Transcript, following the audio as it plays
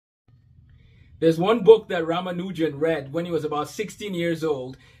There's one book that Ramanujan read when he was about 16 years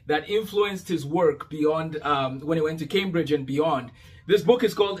old that influenced his work beyond when he went to Cambridge and beyond. This book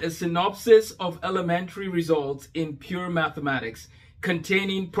is called A Synopsis of Elementary Results in Pure Mathematics,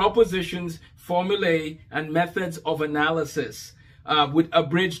 containing propositions, formulae, and methods of analysis with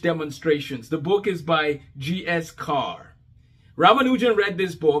abridged demonstrations. The book is by G.S. Carr. Ramanujan read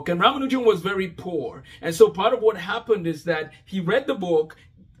this book, and Ramanujan was very poor. And so part of what happened is that he read the book.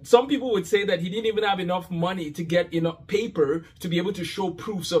 Some people would say that he didn't even have enough money to get enough paper to be able to show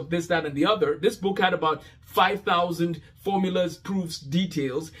proofs of this, that, and the other. This book had about 5,000 formulas, proofs,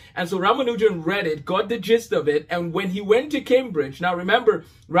 details. And so Ramanujan read it, got the gist of it. And when he went to Cambridge, now remember,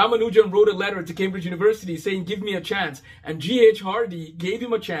 Ramanujan wrote a letter to Cambridge University saying, give me a chance. And G.H. Hardy gave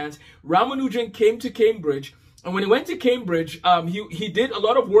him a chance. Ramanujan came to Cambridge. And when he went to Cambridge, he did a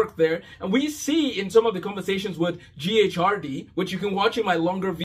lot of work there. And we see in some of the conversations with G.H. Hardy, which you can watch in my longer video,